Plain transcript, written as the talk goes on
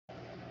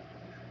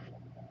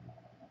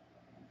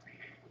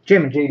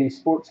JAmmin JD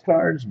Sports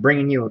Cards,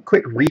 bringing you a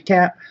quick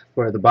recap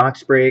for the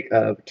box break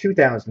of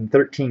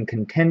 2013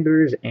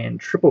 Contenders and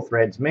Triple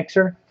Threads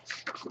Mixer.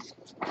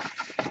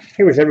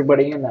 Here was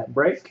everybody in that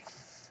break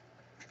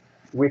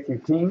with your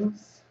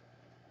teams.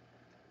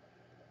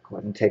 Go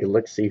ahead and take a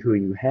look, see who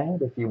you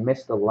had if you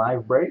missed the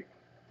live break.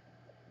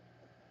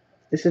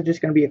 This is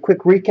just going to be a quick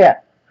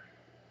recap.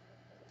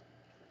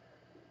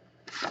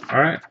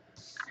 Alright,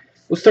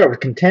 we'll start with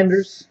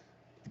Contenders.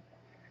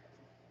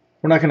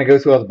 We're not going to go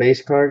through all the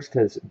base cards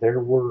because there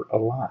were a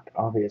lot,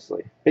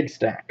 obviously. Big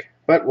stack.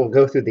 But we'll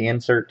go through the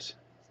inserts.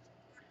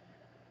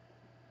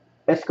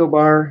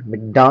 Escobar,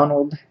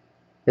 McDonald.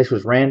 This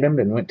was random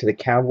and went to the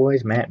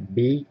Cowboys. Matt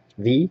V.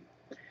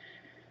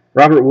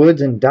 Robert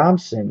Woods and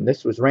Dobson.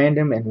 This was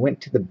random and went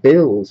to the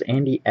Bills.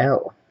 Andy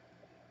L.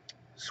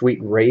 Sweet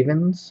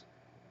Ravens.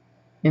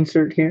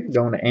 Insert here,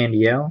 going to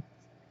Andy L.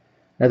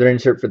 Another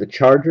insert for the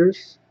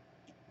Chargers.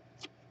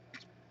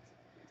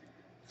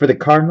 For the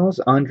Cardinals,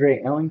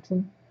 Andre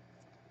Ellington.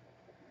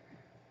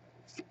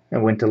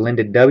 And went to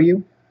Linda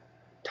W.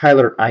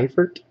 Tyler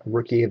Eifert,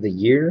 Rookie of the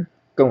Year.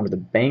 Going to the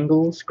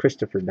Bengals,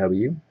 Christopher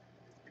W.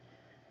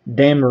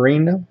 Dan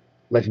Marino,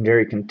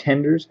 Legendary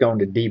Contenders, going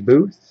to D.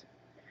 Booth.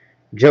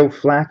 Joe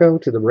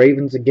Flacco to the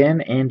Ravens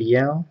again, Andy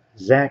L.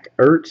 Zach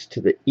Ertz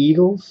to the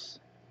Eagles,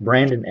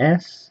 Brandon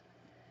S.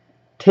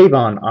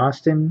 Tavon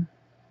Austin,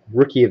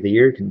 Rookie of the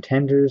Year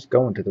Contenders,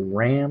 going to the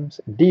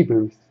Rams, D.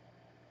 Booth.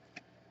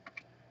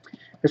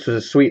 This was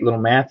a sweet little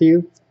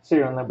Matthew,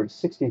 serial number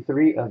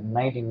 63 of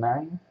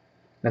 99.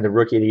 Another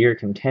Rookie of the Year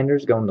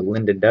Contenders, going to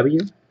Linda W.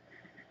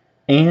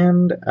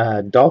 And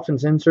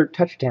Dolphins insert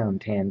touchdown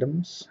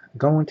tandems,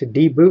 going to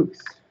D.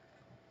 Booth.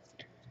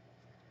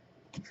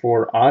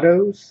 For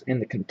autos in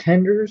the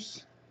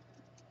Contenders,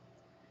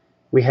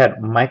 we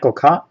had Michael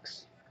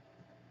Cox.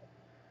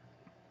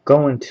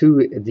 Going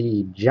to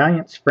the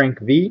Giants, Frank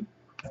V.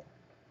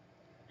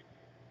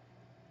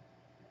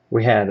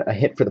 We had a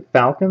hit for the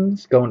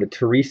Falcons, going to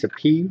Teresa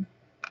P.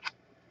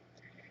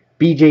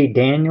 B.J.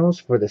 Daniels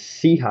for the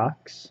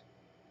Seahawks,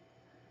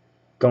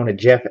 going to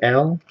Jeff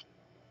L.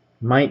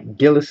 Mike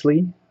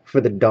Gillisley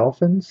for the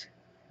Dolphins,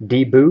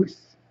 D.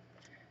 Booth.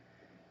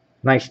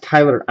 Nice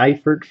Tyler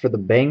Eifert for the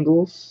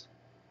Bengals,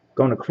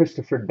 going to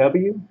Christopher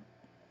W.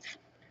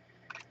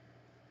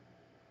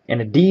 And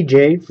a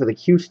DJ for the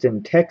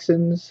Houston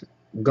Texans,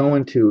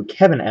 going to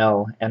Kevin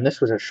L. And this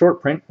was a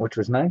short print, which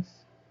was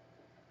nice.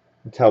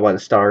 You can tell by the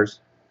stars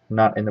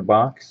not in the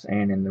box,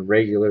 and in the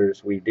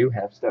regulars we do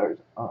have stars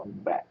on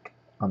the back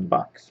on the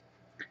box.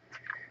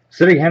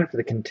 So there you have it for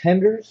the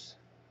Contenders.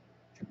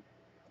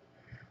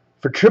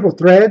 For Triple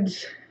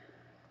Threads,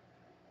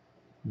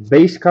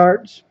 base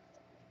cards,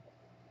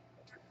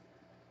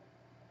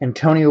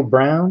 Antonio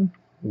Brown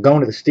going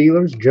to the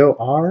Steelers, Joe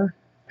R.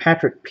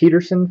 Patrick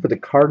Peterson for the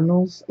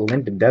Cardinals,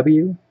 Linda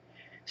W.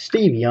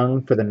 Steve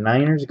Young for the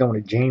Niners, going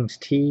to James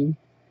T.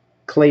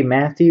 Clay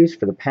Matthews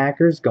for the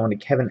Packers, going to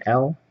Kevin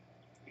L.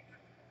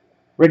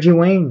 Reggie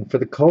Wayne for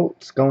the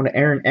Colts, going to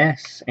Aaron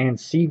S. And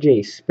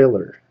CJ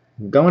Spiller,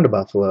 going to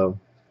Buffalo,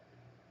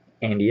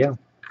 Andy L.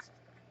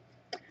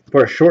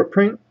 For a short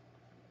print,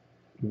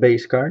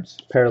 base cards,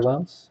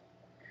 parallels,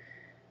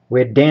 we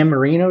had Dan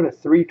Marino to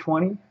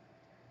 320,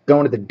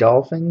 going to the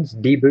Dolphins,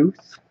 D.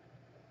 Booth.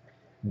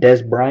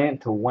 Des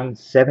Bryant to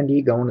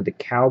 170, going to the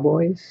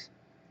Cowboys,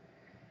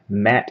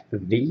 Matt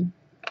V.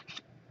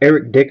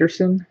 Eric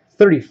Dickerson,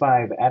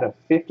 35 out of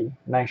 50.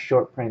 Nice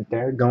short print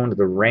there. Going to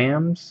the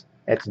Rams.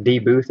 That's D.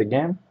 Booth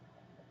again.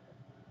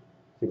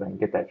 See if I can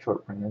get that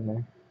short print in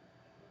there.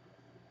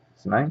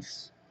 It's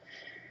nice.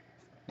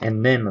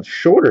 And then a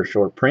shorter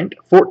short print.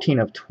 14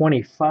 of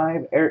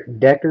 25. Eric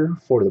Decker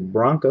for the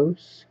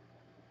Broncos.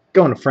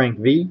 Going to Frank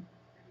V.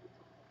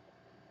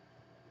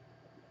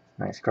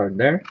 Nice card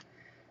there.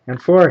 And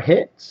for our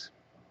hits,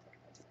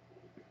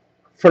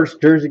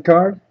 first jersey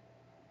card,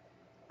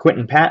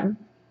 Quentin Patton.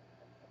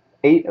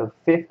 8 of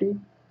 50.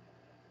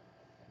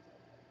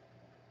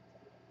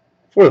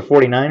 For the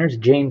 49ers,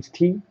 James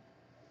T.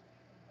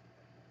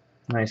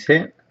 Nice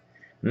hit.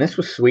 And this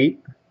was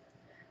sweet.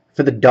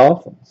 For the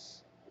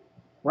Dolphins,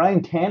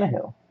 Ryan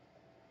Tannehill.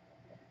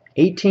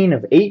 18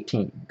 of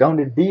 18. Going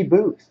to D.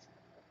 Booth.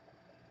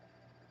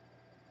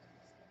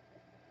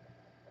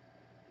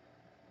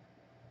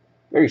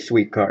 Very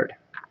sweet card.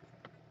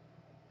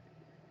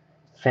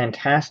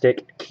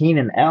 Fantastic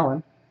Keenan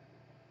Allen.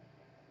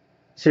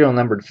 Serial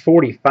numbered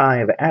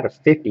 45 out of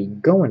 50,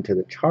 going to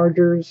the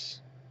Chargers.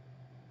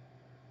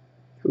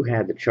 Who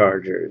had the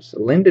Chargers?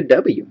 Linda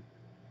W.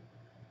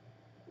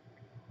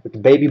 With the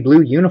baby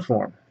blue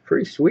uniform.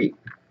 Pretty sweet.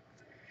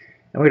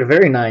 And we had a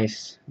very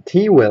nice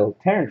T-Will,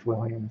 Terrence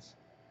Williams.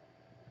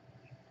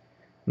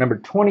 Number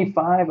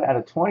 25 out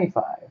of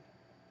 25.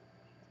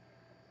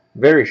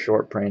 Very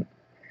short print.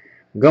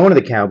 Going to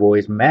the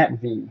Cowboys, Matt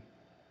V.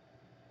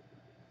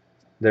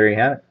 There you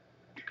have it.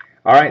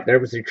 Alright, there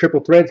was the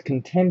Triple Threads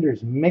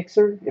Contenders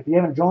Mixer. If you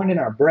haven't joined in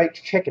our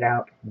breaks, check it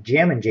out.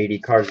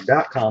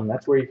 JAmminJDcards.com.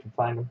 That's where you can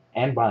find them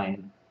and buy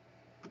them.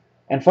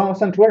 And follow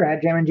us on Twitter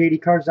at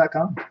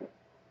JAmminJDcards.com.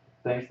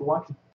 Thanks for watching.